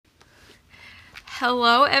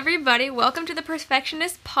Hello, everybody. Welcome to the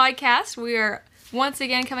Perfectionist Podcast. We are once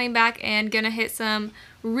again coming back and going to hit some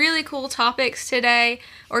really cool topics today,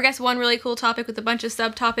 or I guess one really cool topic with a bunch of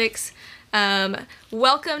subtopics.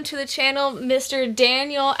 Welcome to the channel, Mr.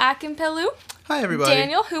 Daniel Akinpelu. Hi, everybody.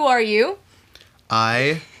 Daniel, who are you?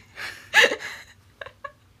 I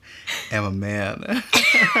am a man.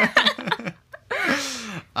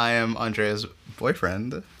 I am Andrea's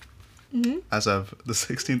boyfriend as of the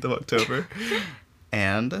 16th of October.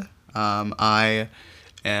 And I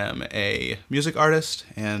am a music artist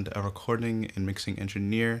and a recording and mixing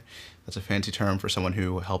engineer. That's a fancy term for someone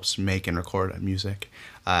who helps make and record music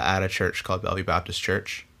at a church called Bellevue Baptist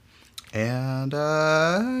Church. And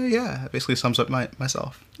yeah, it basically sums up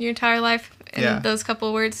myself. Your entire life in those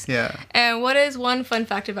couple words? Yeah. And what is one fun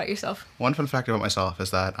fact about yourself? One fun fact about myself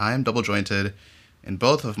is that I am double jointed in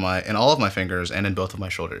all of my fingers and in both of my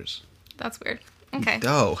shoulders. That's weird. Okay.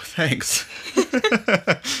 Oh, thanks.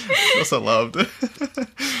 Feel so loved.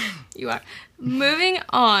 You are. Moving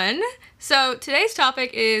on. So today's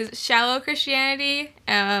topic is shallow Christianity,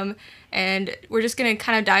 and we're just going to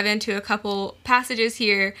kind of dive into a couple passages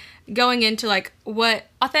here, going into like what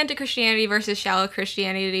authentic Christianity versus shallow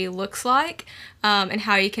Christianity looks like, and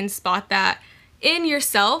how you can spot that in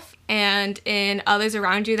yourself and in others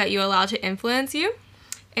around you that you allow to influence you.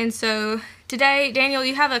 And so today, Daniel,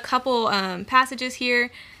 you have a couple passages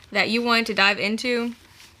here that you wanted to dive into.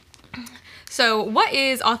 So what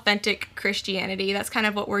is authentic Christianity? That's kind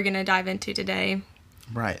of what we're going to dive into today.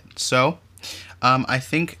 Right. So I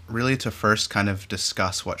think really to first kind of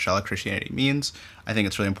discuss what shallow Christianity means, I think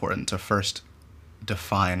it's really important to first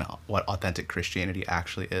define what authentic Christianity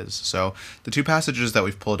actually is. So the two passages that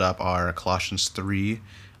we've pulled up are Colossians 3,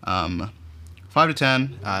 5 to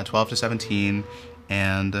 10, 12 to 17,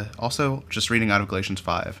 and also just reading out of Galatians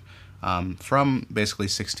 5, from basically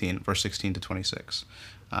verse 16 to 26.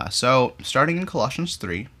 So starting in Colossians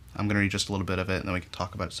 3, I'm going to read just a little bit of it, and then we can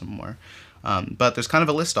talk about it some more. But there's kind of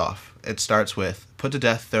a list off. It starts with, "Put to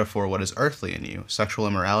death, therefore, what is earthly in you, sexual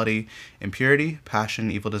immorality, impurity,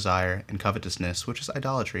 passion, evil desire, and covetousness, which is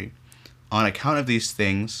idolatry. On account of these,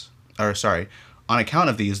 the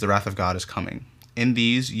wrath of God is coming. In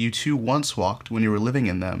these you too once walked when you were living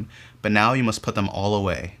in them, but now you must put them all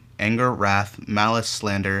away. Anger, wrath, malice,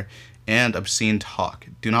 slander, and obscene talk.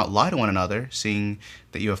 Do not lie to one another, seeing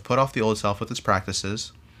that you have put off the old self with its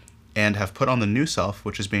practices, and have put on the new self,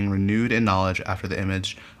 which is being renewed in knowledge after the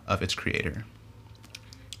image of its creator."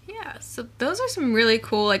 Yeah, so those are some really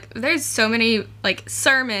cool, there's so many,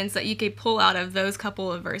 sermons that you could pull out of those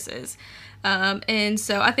couple of verses. And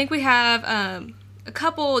so I think we have a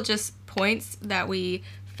couple just points that we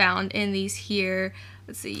found in these here.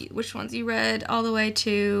 Let's see, which ones you read all the way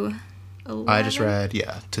to 11? I just read,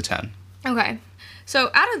 to 10. Okay.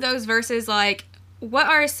 So out of those verses, what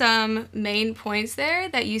are some main points there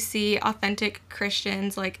that you see authentic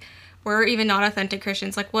Christians, or even not authentic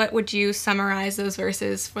Christians, what would you summarize those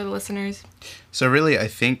verses for the listeners? So really, I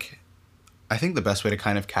think the best way to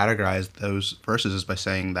kind of categorize those verses is by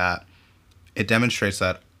saying that it demonstrates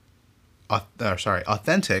that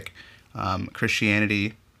authentic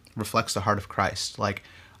Christianity reflects the heart of Christ.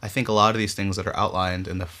 I think a lot of these things that are outlined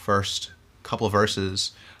in the first couple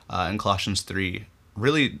verses in Colossians 3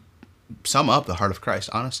 really sum up the heart of Christ,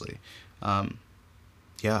 honestly.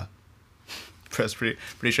 That's pretty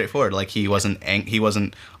straightforward. He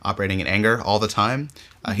wasn't operating in anger all the time.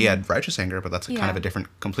 He had righteous anger, but that's kind of a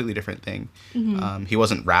completely different thing. Mm-hmm. He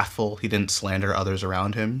wasn't wrathful. He didn't slander others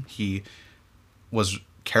around him. He was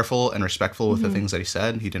careful and respectful with the things that he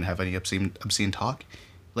said. He didn't have any obscene talk.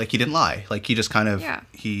 He didn't lie. He just kind of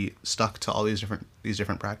he stuck to all these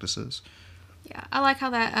different practices. Yeah, I like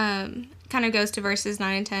how that kind of goes to verses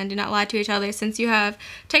 9 and 10. "Do not lie to each other, since you have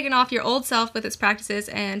taken off your old self with its practices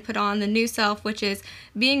and put on the new self, which is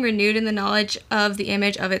being renewed in the knowledge of the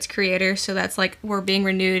image of its creator." So that's we're being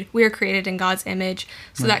renewed. We are created in God's image.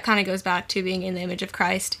 So that kind of goes back to being in the image of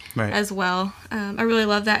Christ as well. I really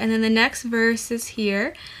love that. And then the next verse is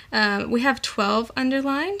here. We have 12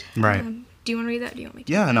 underlined. Right. Do you want to read that? Do you want me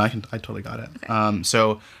to? Yeah, no, I totally got it. Okay.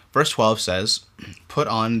 So verse 12 says, "Put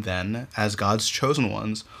on then, as God's chosen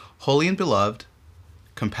ones, holy and beloved,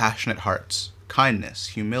 compassionate hearts, kindness,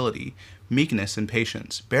 humility, meekness, and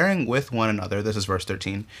patience, bearing with one another." This is verse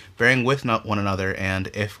 13. "Bearing with one another, and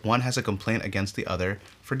if one has a complaint against the other,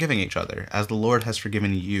 forgiving each other. As the Lord has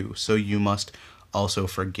forgiven you, so you must also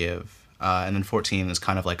forgive." And then 14 is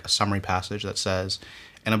kind of like a summary passage that says,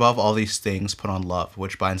 "And above all these things, put on love,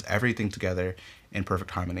 which binds everything together in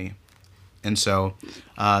perfect harmony." And so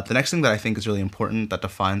the next thing that I think is really important that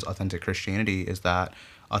defines authentic Christianity is that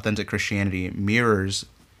authentic Christianity mirrors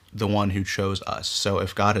the one who chose us. So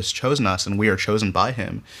if God has chosen us and we are chosen by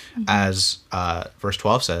him, as verse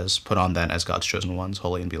 12 says, put on then as God's chosen ones,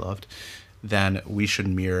 holy and beloved, then we should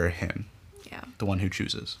mirror him, the one who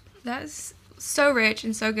chooses. That's so rich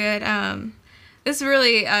and so good. This is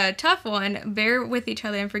really a tough one. Bear with each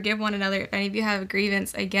other and forgive one another. If any of you have a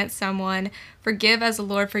grievance against someone, forgive as the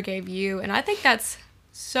Lord forgave you. And I think that's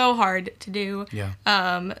so hard to do. Yeah.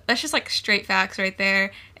 That's just like straight facts right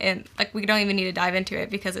there. And like we don't even need to dive into it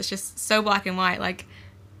because it's just so black and white. Like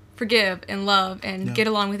forgive and love and get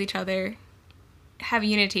along with each other. Have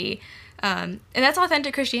unity. And that's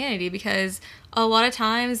authentic Christianity, because a lot of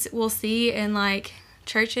times we'll see in like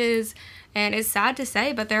churches, and it's sad to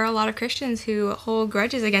say, but there are a lot of Christians who hold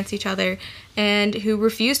grudges against each other and who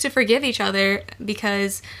refuse to forgive each other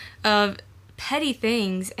because of petty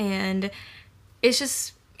things. And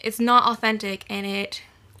it's not authentic, and it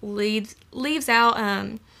leaves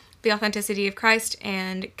out the authenticity of Christ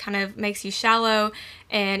and kind of makes you shallow.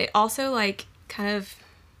 And it also like kind of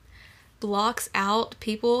blocks out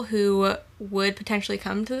people who would potentially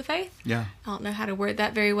come to the faith. Yeah. I don't know how to word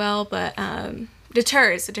that very well, but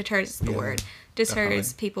deters is the word.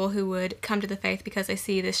 Deters people who would come to the faith because they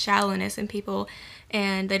see this shallowness in people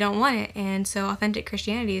and they don't want it. And so authentic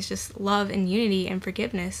Christianity is just love and unity and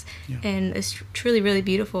forgiveness. And it's truly, really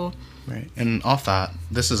beautiful. Right. And off that,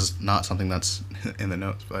 this is not something that's in the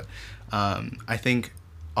notes, but I think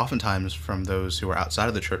oftentimes from those who are outside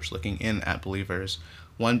of the church looking in at believers,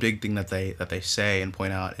 one big thing that they say and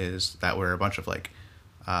point out is that we're a bunch of like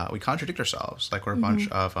we contradict ourselves, like we're a bunch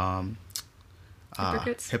of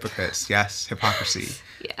hypocrites. Yes, hypocrisy.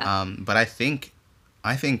 But I think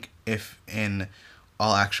if in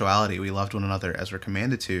all actuality we loved one another as we're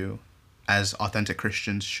commanded to, as authentic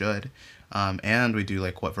Christians should, and we do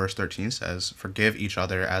like what verse 13 says, forgive each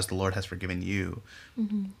other as the Lord has forgiven you,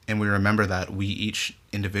 and we remember that we each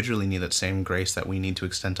individually need that same grace that we need to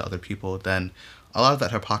extend to other people, then a lot of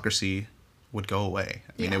that hypocrisy would go away.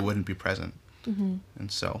 I mean, it wouldn't be present. And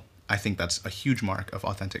so I think that's a huge mark of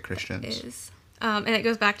authentic Christians. It is. And it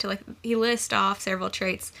goes back to, like, he lists off several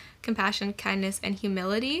traits: compassion, kindness, and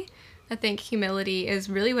humility. I think humility is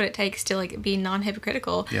really what it takes to, like, be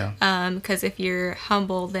non-hypocritical. Because if you're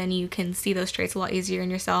humble, then you can see those traits a lot easier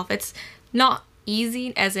in yourself. It's not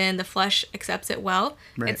easy, as in the flesh accepts it well.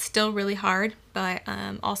 It's still really hard. But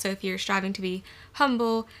also if you're striving to be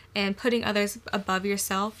humble and putting others above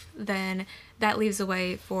yourself, then that leaves a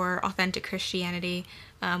way for authentic Christianity.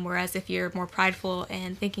 Whereas if you're more prideful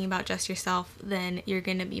and thinking about just yourself, then you're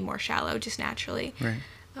going to be more shallow just naturally. Right.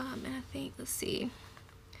 And I think, let's see,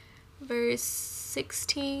 verse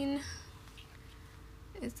 16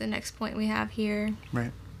 is the next point we have here.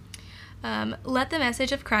 Right. Let the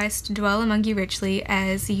message of Christ dwell among you richly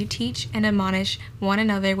as you teach and admonish one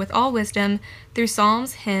another with all wisdom through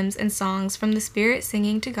psalms, hymns, and songs from the Spirit,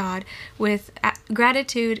 singing to God with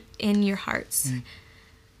gratitude in your hearts.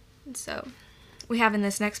 So we have in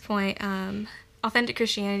this next point, authentic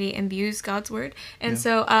Christianity imbues God's word. And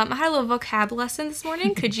so I had a little vocab lesson this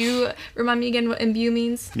morning. Could you remind me again what imbue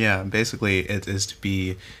means? Yeah, basically it is to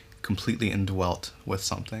be completely indwelt with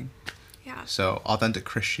something. So authentic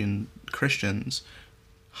Christians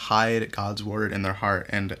hide God's word in their heart,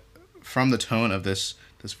 and from the tone of this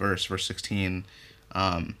verse 16,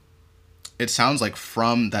 it sounds like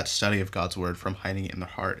from that study of God's word, from hiding it in their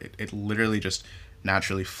heart, it literally just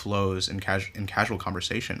naturally flows in casual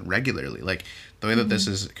conversation regularly. Like the way that this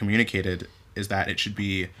is communicated is that it should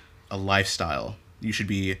be a lifestyle. You should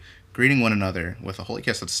be greeting one another with a holy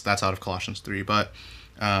kiss. That's out of Colossians 3, but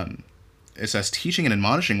it says teaching and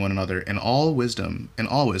admonishing one another in all wisdom,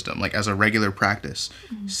 like as a regular practice,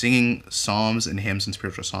 singing psalms and hymns and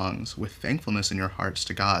spiritual songs with thankfulness in your hearts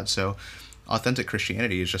to God. So authentic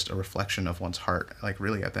Christianity is just a reflection of one's heart, like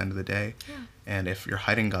really at the end of the day. And if you're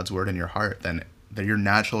hiding God's word in your heart, then your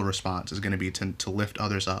natural response is going to be to lift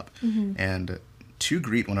others up and to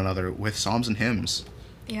greet one another with psalms and hymns.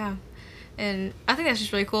 And I think that's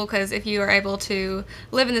just really cool, because if you are able to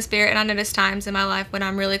live in the Spirit, and I notice times in my life when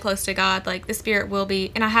I'm really close to God, like the Spirit will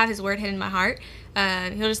be, and I have his word hidden in my heart,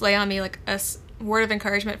 he'll just lay on me like a word of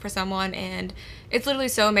encouragement for someone, and it's literally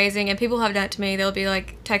so amazing. And people have done it to me. They'll be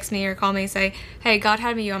like, text me or call me and say, hey, God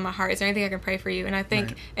had you on my heart. Is there anything I can pray for you? And I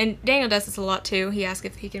think, and Daniel does this a lot too. He asks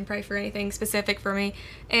if he can pray for anything specific for me.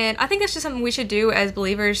 And I think that's just something we should do as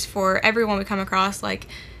believers for everyone we come across, like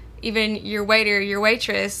even your waiter, your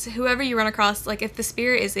waitress, whoever you run across. Like if the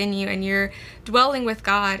Spirit is in you and you're dwelling with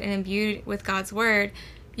God and imbued with God's word,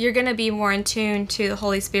 you're going to be more in tune to the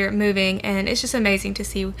Holy Spirit moving, and it's just amazing to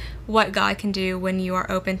see what God can do when you are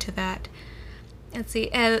open to that. Let's see,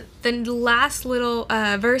 the last little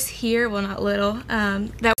verse here, well, not little,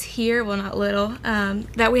 that was here, well, not little,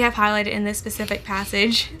 that we have highlighted in this specific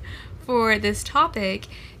passage for this topic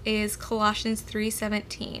is Colossians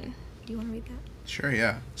 3:17. Do you want to read that? Sure,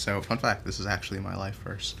 yeah. So, fun fact, this is actually my life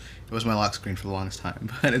verse. It was my lock screen for the longest time,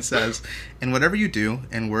 but it says, "And whatever you do,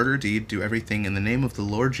 in word or deed, do everything in the name of the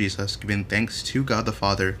Lord Jesus, giving thanks to God the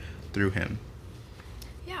Father through him."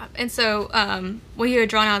 Yeah, and so what you had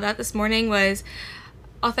drawn out of that this morning was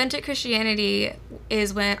authentic Christianity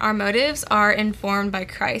is when our motives are informed by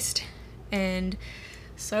Christ. And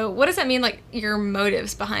so what does that mean, like, your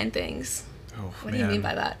motives behind things? Oh, what do you mean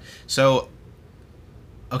by that? So,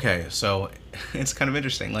 okay, so it's kind of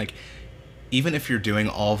interesting. Like, even if you're doing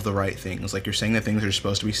all of the right things, like you're saying the things you're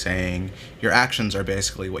supposed to be saying, your actions are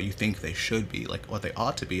basically what you think they should be, like what they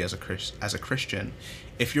ought to be as a Christian.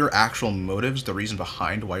 If your actual motives, the reason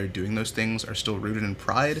behind why you're doing those things, are still rooted in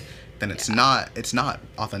pride, then it's not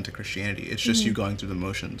authentic Christianity. It's just you going through the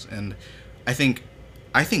motions. And I think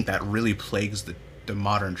that really plagues the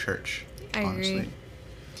modern church. Honestly. Agree.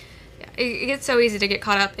 Yeah, it gets so easy to get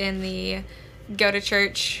caught up in the go to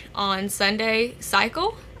church on Sunday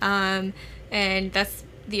cycle. And that's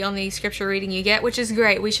the only scripture reading you get, which is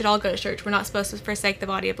great. We should all go to church. We're not supposed to forsake the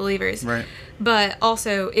body of believers. Right. But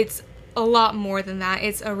also, it's a lot more than that.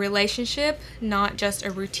 It's a relationship, not just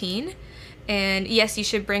a routine. And yes, you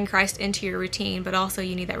should bring Christ into your routine, but also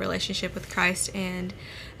you need that relationship with Christ. And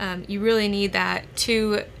you really need that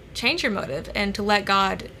to change your motive and to let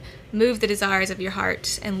God move the desires of your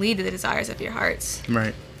heart and lead to the desires of your hearts.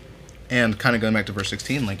 Right. And kind of going back to verse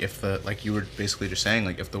 16, like like you were basically just saying,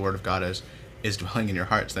 like if the word of God is dwelling in your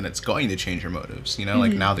hearts, then it's going to change your motives. You know,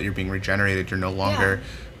 like now that you're being regenerated, you're no longer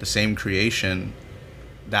the same creation.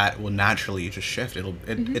 That will naturally just shift.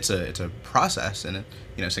 It's a process, and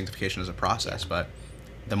sanctification is a process. But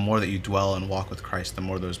the more that you dwell and walk with Christ, the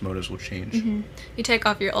more those motives will change. You take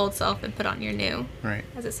off your old self and put on your new. Right.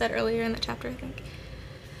 As it said earlier in that chapter, I think.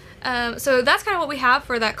 So that's kind of what we have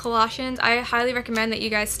for that Colossians. I highly recommend that you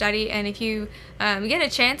guys study, and if you get a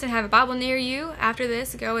chance and have a Bible near you after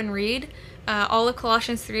this, go and read all of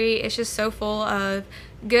Colossians 3. It's just so full of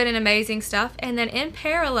good and amazing stuff. And then in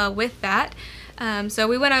parallel with that, so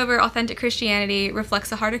we went over authentic Christianity reflects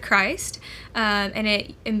the heart of Christ, and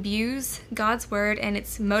it imbues God's word, and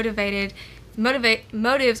it's motives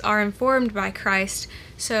are informed by Christ.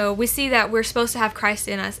 So we see that we're supposed to have Christ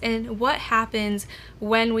in us. And what happens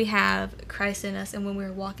when we have Christ in us and when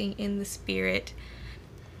we're walking in the Spirit?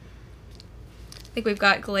 I think we've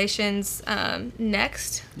got Galatians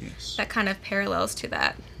next. Yes. That kind of parallels to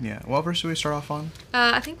that. Yeah. What verse do we start off on?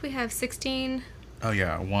 I think we have 16. Oh,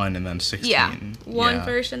 yeah. 1 and then 16. Yeah. 1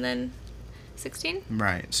 first and then 16.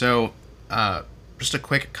 Right. So, just a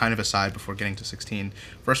quick kind of aside before getting to 16.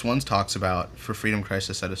 Verse 1 talks about, "For freedom Christ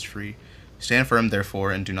has set us free. Stand firm,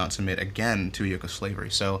 therefore, and do not submit again to a yoke of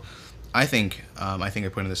slavery." So I think I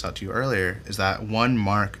pointed this out to you earlier, is that one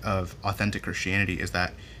mark of authentic Christianity is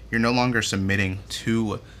that you're no longer submitting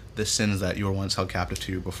to the sins that you were once held captive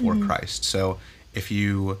to before Christ. So if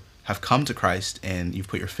you have come to Christ and you've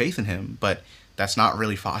put your faith in him, but that's not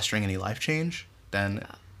really fostering any life change, then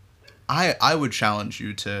I would challenge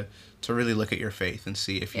you to really look at your faith and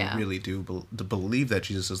see if you really do believe that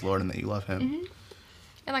Jesus is Lord and that you love him.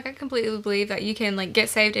 And I completely believe that you can get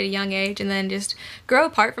saved at a young age and then just grow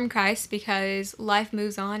apart from Christ because life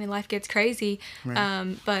moves on and life gets crazy.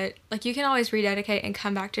 Right. But you can always rededicate and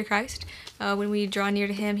come back to Christ. When we draw near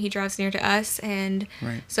to him, he draws near to us. And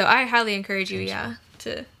so I highly encourage you,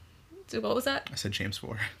 to what was that? I said James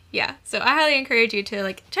 4. Yeah. So I highly encourage you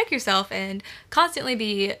to check yourself and constantly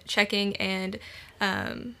be checking and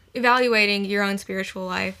evaluating your own spiritual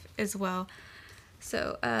life as well.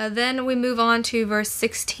 So then we move on to verse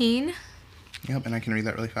 16. Yep, and I can read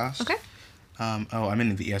that really fast. Okay. I'm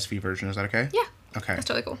in the ESV version. Is that okay? Yeah. Okay. That's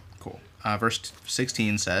totally cool. Cool. Verse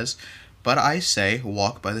 16 says, "But I say,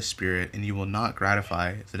 walk by the Spirit, and you will not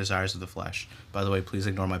gratify the desires of the flesh." By the way, please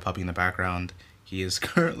ignore my puppy in the background. He is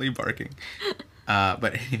currently barking.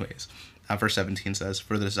 But anyways, verse 17 says,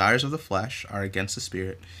 "For the desires of the flesh are against the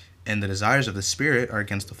Spirit, and the desires of the Spirit are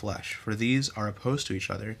against the flesh. For these are opposed to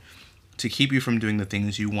each other, to keep you from doing the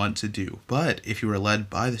things you want to do. But if you are led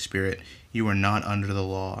by the Spirit, you are not under the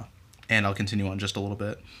law." And I'll continue on just a little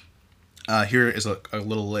bit. Here is a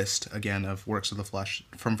little list, again, of works of the flesh.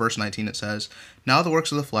 From verse 19 it says, "Now the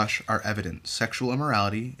works of the flesh are evident: sexual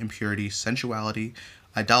immorality, impurity, sensuality,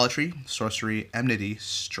 idolatry, sorcery, enmity,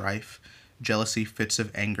 strife, jealousy, fits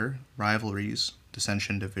of anger, rivalries,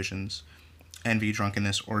 dissension, divisions, envy,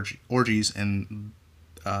 drunkenness, orgies, and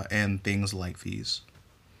things like these."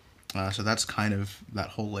 So that's kind of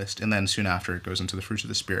that whole list. And then soon after it goes into the fruits of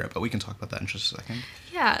the Spirit. But we can talk about that in just a second.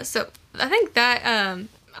 Yeah, so I think that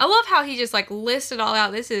I love how he just like lists it all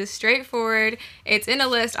out. This is straightforward. It's in a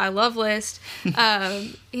list. I love lists.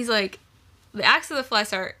 He's like, the acts of the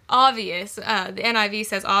flesh are obvious. The NIV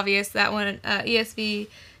says obvious. That one, ESV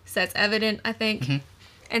says evident, I think. Mm-hmm.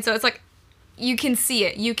 And so it's like, you can see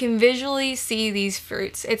it. You can visually see these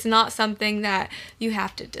fruits. It's not something that you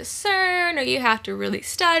have to discern or you have to really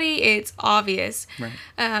study. It's obvious. Right.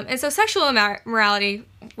 And so sexual immorality,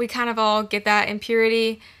 we kind of all get that.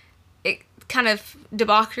 Impurity, kind of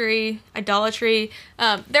debauchery, idolatry.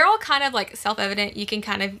 They're all kind of like self-evident. You can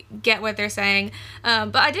kind of get what they're saying.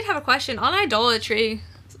 But I did have a question on idolatry.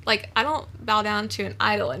 Like, I don't bow down to an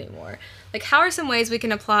idol anymore. Like, how are some ways we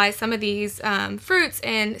can apply some of these fruits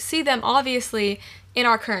and see them obviously in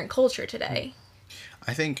our current culture today?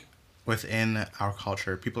 I think within our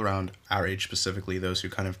culture, people around our age specifically, those who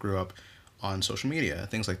kind of grew up on social media,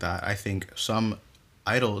 things like that, I think some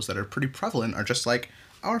idols that are pretty prevalent are just like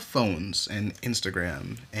our phones and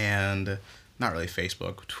Instagram and not really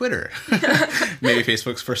Facebook, Twitter. Maybe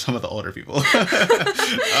Facebook's for some of the older people.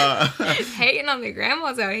 Hating on the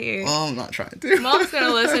grandmas out here. Well, I'm not trying to. Mom's going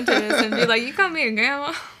to listen to this and be like, you call me a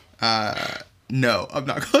grandma? No, I'm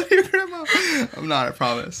not calling you a grandma. I'm not, I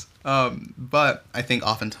promise. But I think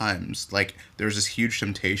oftentimes, like, there's this huge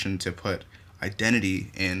temptation to put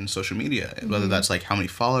identity in social media, whether that's like how many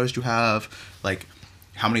followers you have, like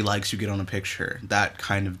how many likes you get on a picture, that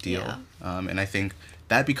kind of deal. Yeah. And I think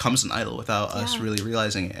that becomes an idol without us really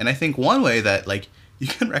realizing it. And I think one way that like you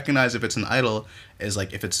can recognize if it's an idol is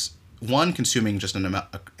like if it's one, consuming just an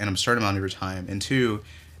absurd amount of your time, and two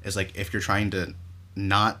is like if you're trying to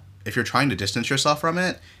distance yourself from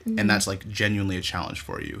it, and that's like genuinely a challenge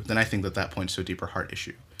for you, then I think that points to a deeper heart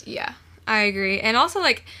issue. Yeah, I agree. And also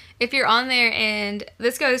like if you're on there, and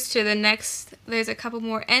this goes to the next, there's a couple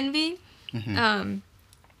more, envy. Mm-hmm.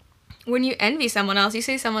 When you envy someone else, you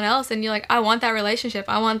see someone else and you're like, I want that relationship,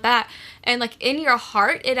 I want that. And like in your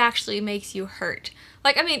heart, it actually makes you hurt.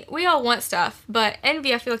 Like, I mean, we all want stuff, but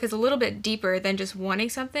envy I feel like is a little bit deeper than just wanting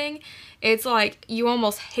something. It's like you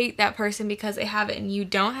almost hate that person because they have it and you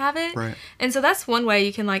don't have it. Right. And so that's one way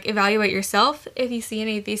you can like evaluate yourself if you see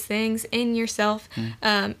any of these things in yourself.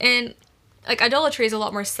 And like idolatry is a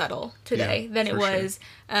lot more subtle today than it was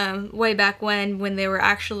way back when they were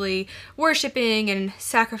actually worshiping and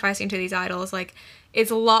sacrificing to these idols. Like, it's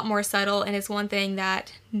a lot more subtle, and it's one thing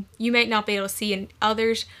that you may not be able to see in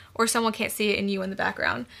others, or someone can't see it in you in the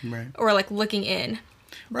background, or like looking in.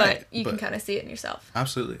 But you can kind of see it in yourself.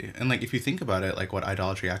 Absolutely. And like if you think about it, like what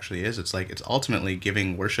idolatry actually is, it's like it's ultimately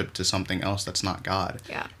giving worship to something else that's not God.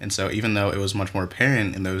 Yeah. And so even though it was much more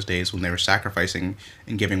apparent in those days when they were sacrificing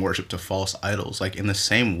and giving worship to false idols, like in the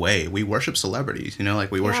same way we worship celebrities, you know,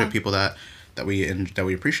 like we worship people that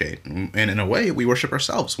we appreciate. And in a way we worship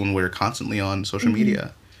ourselves when we're constantly on social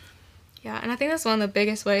media. Yeah, and I think that's one of the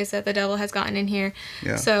biggest ways that the devil has gotten in here.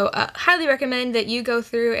 Yeah. So highly recommend that you go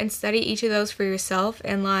through and study each of those for yourself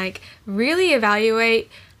and like really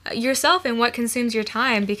evaluate yourself and what consumes your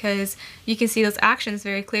time, because you can see those actions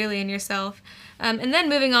very clearly in yourself. And then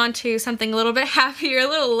moving on to something a little bit happier, a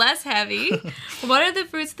little less heavy. What are the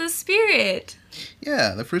fruits of the Spirit?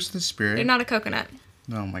 Yeah, the fruits of the Spirit. They're not a coconut.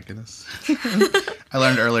 Oh my goodness. I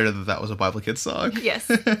learned earlier that was a Bible Kids song.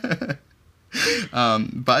 Yes.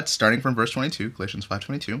 But starting from verse 22, Galatians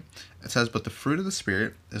 5:22, it says, "But the fruit of the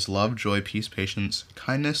Spirit is love, joy, peace, patience,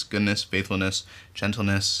 kindness, goodness, faithfulness,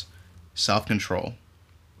 gentleness, self-control.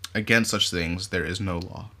 Against such things there is no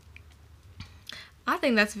law." I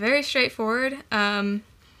think that's very straightforward.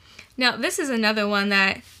 Now, this is another one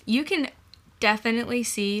that you can definitely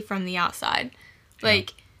see from the outside.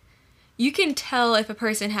 Like, you can tell if a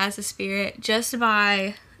person has the Spirit just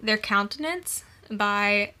by their countenance,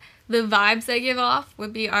 by the vibes they give off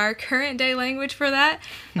would be our current day language for that.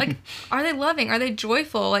 Like, are they loving? Are they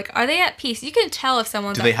joyful? Like, are they at peace? You can tell if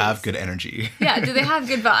someone's at peace. Do they have good energy? Yeah, do they have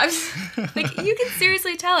good vibes? Like, you can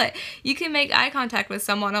seriously tell it. You can make eye contact with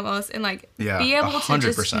someone almost and, like, be able 100%.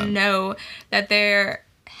 To just know that they're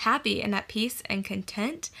happy and at peace and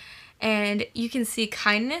content. And you can see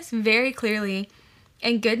kindness very clearly.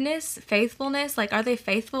 And goodness, faithfulness, like, are they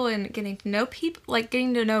faithful in getting to know people, like,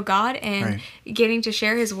 getting to know God and getting to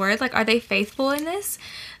share His Word? Like, are they faithful in this?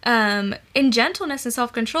 In gentleness and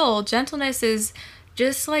self-control, gentleness is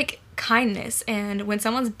just, like, kindness. And when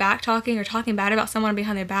someone's back-talking or talking bad about someone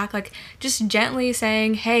behind their back, like, just gently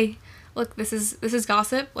saying, hey, look, this is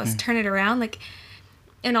gossip. Let's turn it around. Like,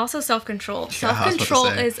 and also self-control. Yeah, self-control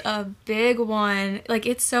is a big one. Like,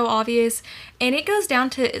 it's so obvious. And it goes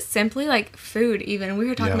down to simply, like, food even. We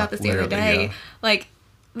were talking about this the other day. Yeah. Like,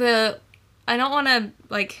 I don't want to,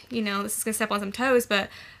 like, you know, this is going to step on some toes,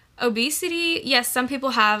 but obesity, yes, some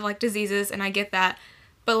people have, like, diseases, and I get that.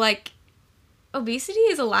 But like obesity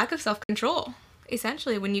is a lack of self-control,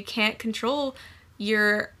 essentially, when you can't control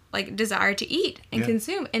your like desire to eat and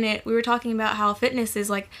consume. And we were talking about how fitness is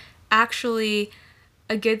like actually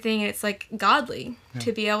a good thing, and it's like godly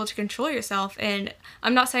to be able to control yourself. And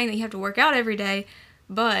I'm not saying that you have to work out every day,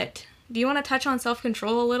 but do you want to touch on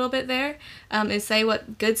self-control a little bit there, and say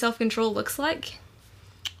what good self-control looks like?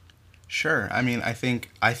 Sure. I mean, I think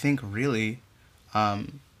really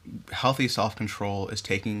healthy self-control is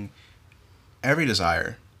taking every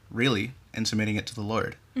desire, really, and submitting it to the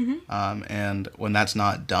Lord. And when that's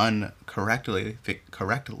not done correctly,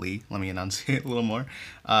 let me enunciate a little more,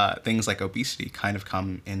 things like obesity kind of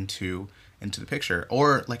come into the picture,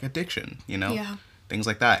 or like addiction, things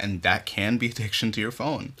like that. And that can be addiction to your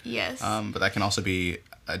phone. Yes. But that can also be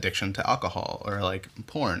addiction to alcohol, or like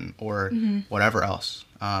porn, or whatever else.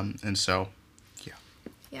 And so,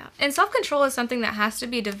 yeah. And self-control is something that has to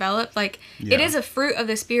be developed. Like, it is a fruit of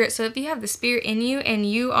the Spirit. So if you have the Spirit in you and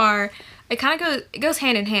you are, it goes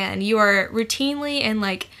hand in hand. You are routinely and,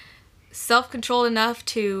 like, self-controlled enough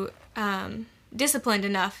to, disciplined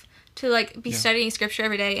enough to, like, be studying Scripture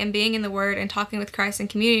every day and being in the Word and talking with Christ and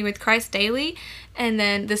communing with Christ daily. And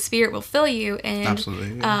then the Spirit will fill you and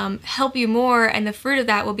help you more. And the fruit of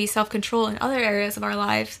that will be self-control in other areas of our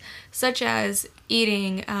lives, such as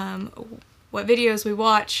eating, what videos we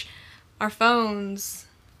watch, our phones.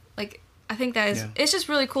 Like, I think that is, it's just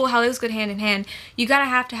really cool how those go hand in hand. You gotta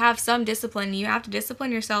have to have some discipline. You have to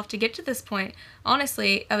discipline yourself to get to this point,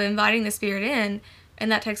 honestly, of inviting the Spirit in,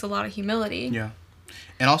 and that takes a lot of humility. Yeah.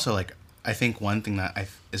 And also, like, I think one thing that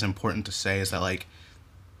is important to say is that, like,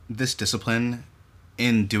 this discipline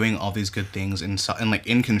in doing all these good things and like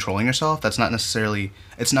in controlling yourself, that's not necessarily,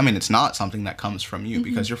 it's not something that comes from you,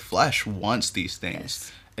 because your flesh wants these things.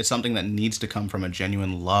 Yes. It's something that needs to come from a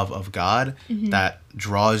genuine love of God that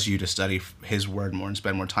draws you to study His Word more and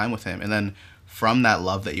spend more time with Him. And then from that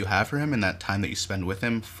love that you have for Him and that time that you spend with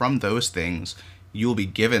Him, from those things, you will be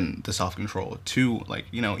given the self-control to, like,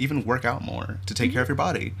 even work out more, to take care of your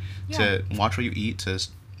body, to watch what you eat, to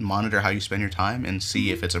monitor how you spend your time, and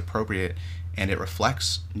see if it's appropriate and it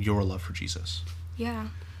reflects your love for Jesus. Yeah.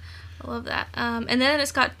 I love that. And then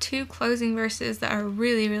it's got 2 closing verses that are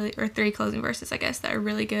really, really, or 3 closing verses, I guess, that are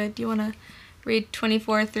really good. Do you want to read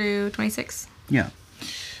 24 through 26? Yeah.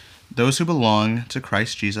 Those who belong to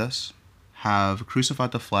Christ Jesus have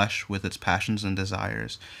crucified the flesh with its passions and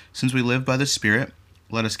desires. Since we live by the Spirit,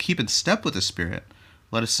 let us keep in step with the Spirit.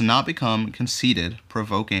 Let us not become conceited,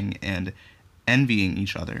 provoking, and envying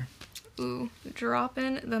each other. Ooh,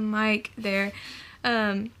 dropping the mic there.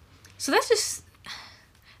 So that's just...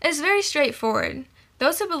 It's very straightforward.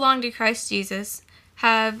 Those who belong to Christ Jesus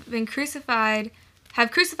have crucified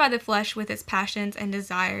the flesh with its passions and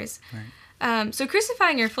desires. Right. So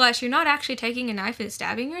crucifying your flesh, you're not actually taking a knife and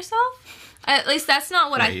stabbing yourself. At least that's not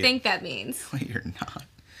what I think that means. Wait, you're not.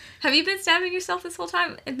 Have you been stabbing yourself this whole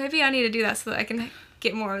time? Maybe I need to do that so that I can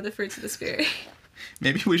get more of the fruits of the Spirit.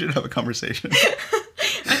 Maybe we should have a conversation.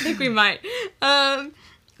 I think we might.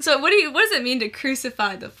 So what does it mean to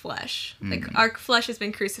crucify the flesh? Like, our flesh has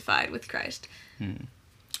been crucified with Christ.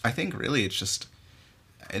 I think really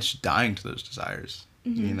it's dying to those desires,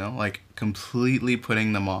 like completely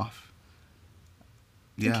putting them off.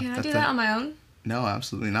 Yeah. Can I do that on my own? No,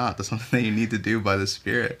 absolutely not. That's something that you need to do by the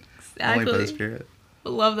Spirit. Exactly. Only by the Spirit.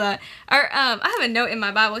 Love that. I have a note in my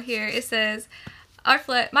Bible here. It says,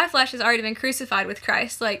 my flesh has already been crucified with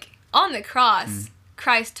Christ. Like, on the cross,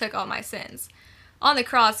 Christ took all my sins. On the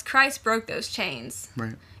cross, Christ broke those chains.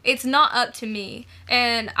 Right. It's not up to me.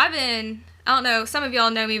 And I don't know, some of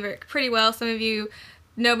y'all know me pretty well. Some of you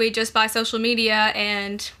know me just by social media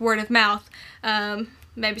and word of mouth.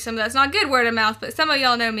 Maybe some of that's not good word of mouth, but some of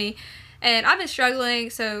y'all know me. And I've been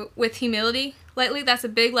struggling with humility lately. That's a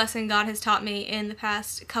big lesson God has taught me in the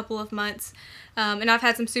past couple of months. And I've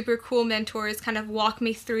had some super cool mentors kind of walk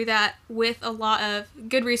me through that with a lot of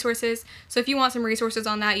good resources. So if you want some resources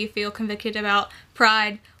on that, you feel convicted about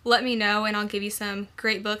pride, let me know and I'll give you some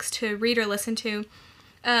great books to read or listen to.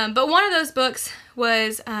 But one of those books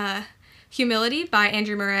was Humility by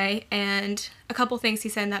Andrew Murray. And a couple things he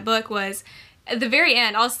said in that book was, at the very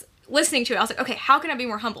end, I was listening to it, I was like, okay, how can I be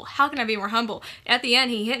more humble? How can I be more humble? At the end,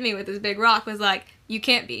 he hit me with this big rock, was like, you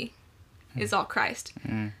can't be. It's all Christ.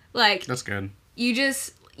 Like, that's good.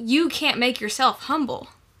 You can't make yourself humble.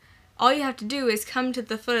 All you have to do is come to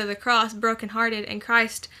the foot of the cross brokenhearted, and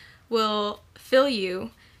Christ will fill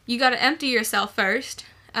you. You got to empty yourself first,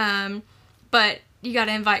 but you got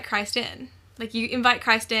to invite Christ in. Like, you invite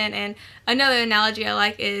Christ in, and another analogy I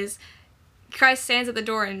like is Christ stands at the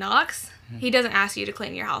door and knocks. He doesn't ask you to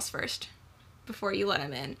clean your house first before you let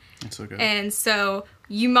him in. That's so good. And so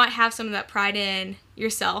you might have some of that pride in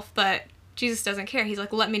yourself, but Jesus doesn't care. He's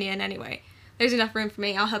like, let me in anyway. There's enough room for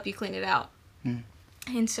me. I'll help you clean it out.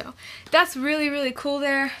 And so that's really, really cool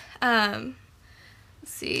there. Let's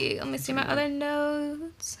see. Let me see my other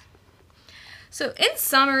notes. So in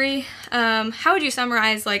summary, how would you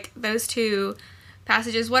summarize like those two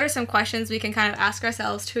passages? What are some questions we can kind of ask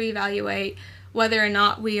ourselves to evaluate whether or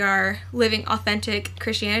not we are living authentic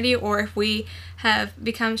Christianity, or if we have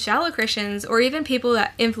become shallow Christians, or even people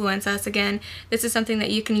that influence us? Again, this is something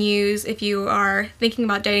that you can use if you are thinking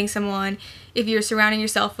about dating someone, if you're surrounding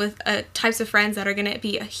yourself with types of friends that are going to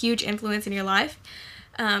be a huge influence in your life.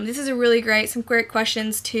 This is some great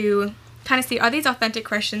questions to kind of see, are these authentic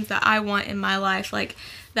Christians that I want in my life, like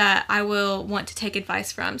that I will want to take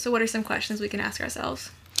advice from? So what are some questions we can ask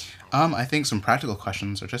ourselves? I think some practical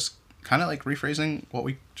questions are just kind of like rephrasing what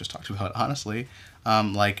we just talked about, honestly.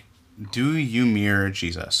 Like, do you mirror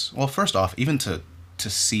Jesus? Well, first off, even to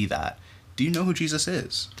see that, do you know who Jesus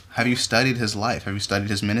is? Have you studied his life? Have you studied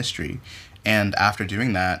his ministry? And after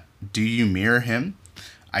doing that, do you mirror him?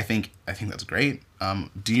 I think that's great.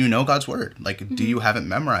 Do you know God's word? Like, do you have it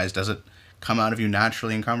memorized? Does it come out of you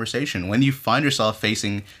naturally in conversation? When you find yourself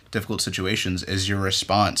facing difficult situations, is your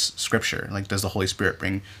response scripture? Like, does the Holy Spirit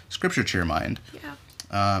bring scripture to your mind?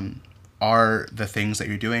 Yeah. Are the things that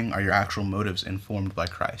you're doing, are your actual motives informed by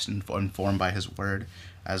Christ, informed by his word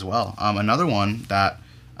as well? Another one that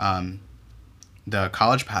the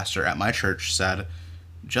college pastor at my church said,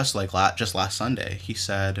 just last Sunday, he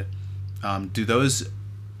said, do those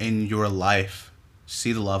in your life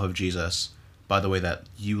see the love of Jesus by the way that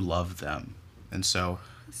you love them? And so,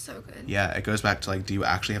 so good. Yeah, it goes back to like, do you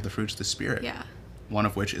actually have the fruits of the Spirit? Yeah. One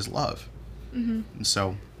of which is love. Mm-hmm. And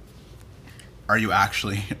so, are you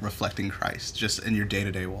actually reflecting Christ just in your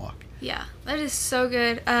day-to-day walk? Yeah, that is so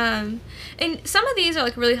good. And some of these are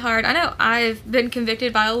like really hard. I know I've been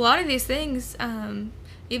convicted by a lot of these things,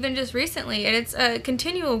 even just recently, and it's a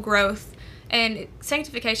continual growth, and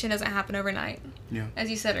sanctification doesn't happen overnight. Yeah. As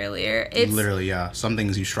you said earlier. It's literally, yeah. Some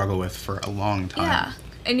things you struggle with for a long time. Yeah.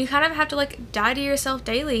 And you kind of have to like die to yourself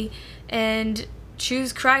daily and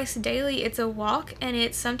choose Christ daily. It's a walk, and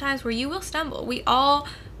it's sometimes where you will stumble. We all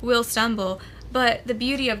will stumble. But the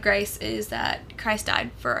beauty of grace is that Christ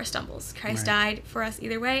died for our stumbles. Christ died for us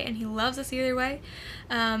either way, and he loves us either way.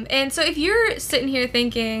 And so if you're sitting here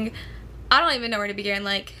thinking, I don't even know where to begin,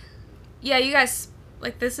 like, yeah, you guys,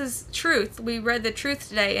 like, this is truth. We read the truth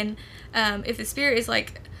today, and if the Spirit is,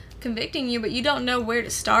 like, convicting you, but you don't know where to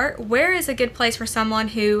start, where is a good place for someone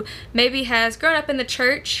who maybe has grown up in the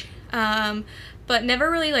church, but never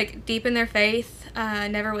really, like, deepened their faith,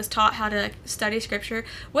 never was taught how to study scripture?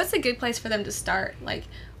 What's a good place for them to start? Like,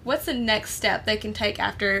 what's the next step they can take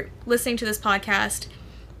after listening to this podcast,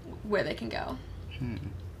 where they can go?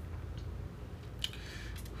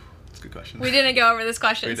 That's a good question. We didn't go over this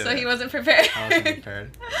question, so he wasn't prepared. I wasn't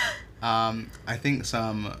prepared. I think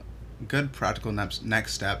some good practical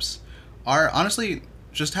next steps are honestly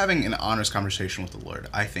just having an honest conversation with the Lord.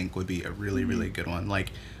 I think would be a really, really good one.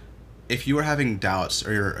 Like, if you are having doubts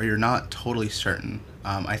or you're not totally certain,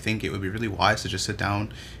 I think it would be really wise to just sit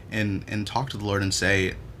down and talk to the Lord and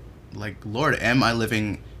say, like, Lord, am I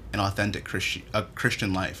living an authentic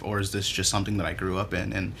Christian life, or is this just something that I grew up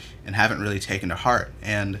in and haven't really taken to heart?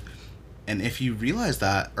 And if you realize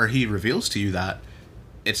that, or he reveals to you that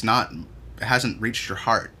it hasn't reached your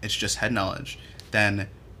heart, it's just head knowledge, then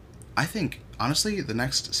I think honestly the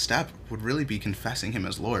next step would really be confessing him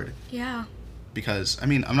as Lord. Yeah. Because, I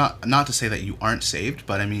mean, I'm not to say that you aren't saved,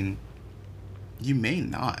 but I mean, you may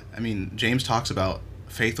not. I mean, James talks about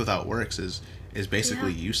faith without works is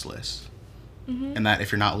basically useless. Mm-hmm. And that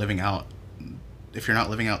if you're not living out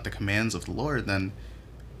the commands of the Lord, then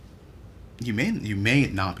you may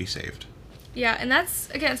not be saved. Yeah, and that's,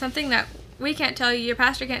 again, something that we can't tell you, your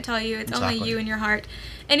pastor can't tell you, it's only you in your heart.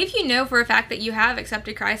 And if you know for a fact that you have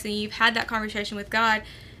accepted Christ and you've had that conversation with God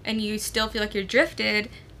and you still feel like you're drifted,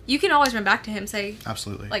 you can always run back to him, say,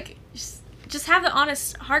 absolutely, like, just have the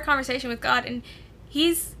honest, hard conversation with God, and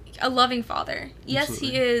he's a loving Father. Yes,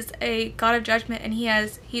 absolutely. He is a God of judgment, and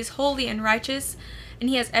he's holy and righteous, and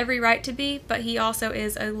he has every right to be, but he also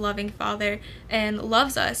is a loving Father and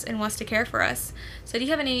loves us and wants to care for us. So do you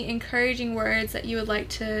have any encouraging words that you would like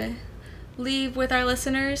to leave with our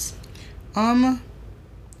listeners?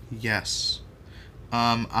 Yes.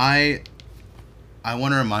 I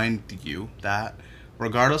want to remind you that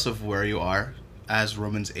regardless of where you are, as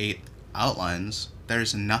Romans 8 outlines,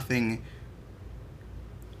 there's nothing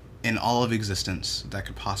in all of existence that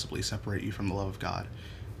could possibly separate you from the love of God.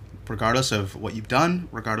 Regardless of what you've done,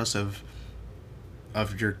 regardless of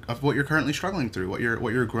of what you're currently struggling through, what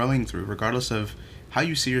you're growing through, regardless of how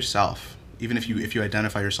you see yourself. Even if you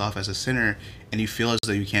identify yourself as a sinner and you feel as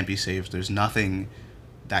though you can't be saved, there's nothing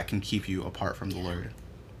that can keep you apart from the Lord.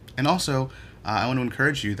 And also, I want to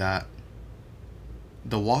encourage you that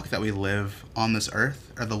the walk that we live on this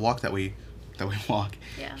earth, or the walk that we walk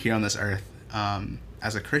here on this earth,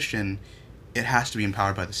 as a Christian, it has to be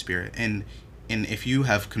empowered by the Spirit. And if you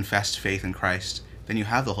have confessed faith in Christ, then you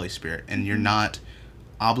have the Holy Spirit, and you're not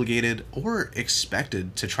obligated or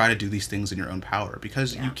expected to try to do these things in your own power,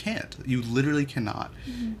 because you can't. You literally cannot.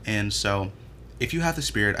 And so, if you have the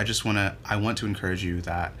Spirit, I want to encourage you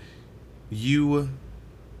that you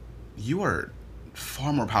are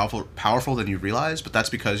far more powerful than you realize, but that's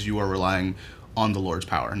because you are relying on the Lord's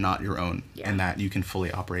power, not your own, and that you can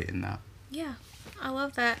fully operate in that. Yeah, I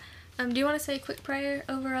love that. Do you want to say a quick prayer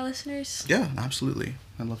over our listeners? Yeah, absolutely.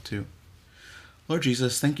 I'd love to. Lord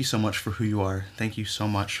Jesus, thank you so much for who you are. Thank you so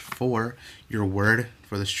much for your word,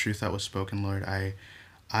 for this truth that was spoken, Lord.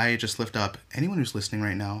 I just lift up anyone who's listening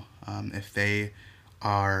right now. If they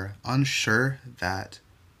are unsure that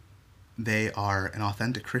they are an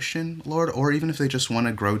authentic Christian, Lord, or even if they just want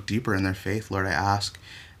to grow deeper in their faith, Lord, I ask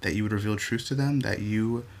that you would reveal truth to them, that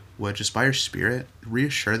you would, just by your Spirit,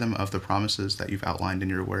 reassure them of the promises that you've outlined in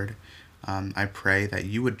your word. I pray that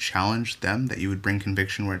you would challenge them, that you would bring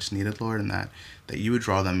conviction where it's needed, Lord, and that you would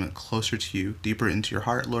draw them closer to you, deeper into your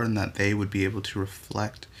heart, Lord, and that they would be able to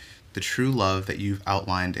reflect the true love that you've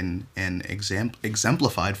outlined and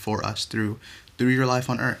exemplified for us through your life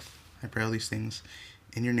on earth. I pray all these things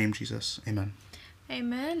in your name, Jesus. Amen.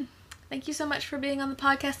 Amen. Thank you so much for being on the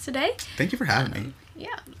podcast today. Thank you for having me. Yeah.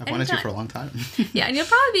 I've wanted to for a long time. Yeah, and you'll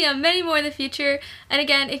probably be on many more in the future. And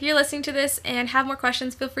again, if you're listening to this and have more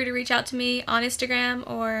questions, feel free to reach out to me on Instagram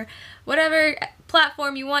or whatever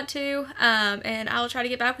platform you want to, and I will try to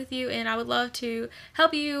get back with you, and I would love to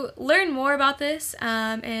help you learn more about this.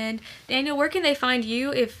 And Daniel, where can they find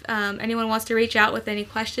you if anyone wants to reach out with any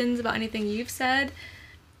questions about anything you've said?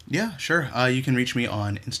 Yeah, sure. You can reach me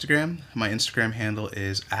on Instagram. My Instagram handle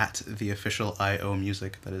is @theofficialio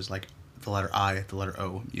music. That is like the letter I, the letter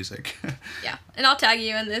O music. Yeah, and I'll tag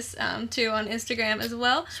you in this too on Instagram as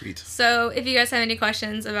well. Sweet. So if you guys have any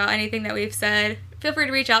questions about anything that we've said, feel free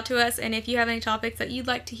to reach out to us. And if you have any topics that you'd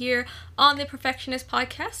like to hear on the Perfectionist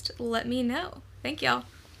Podcast, let me know. Thank y'all.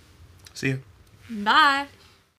 See you. Bye.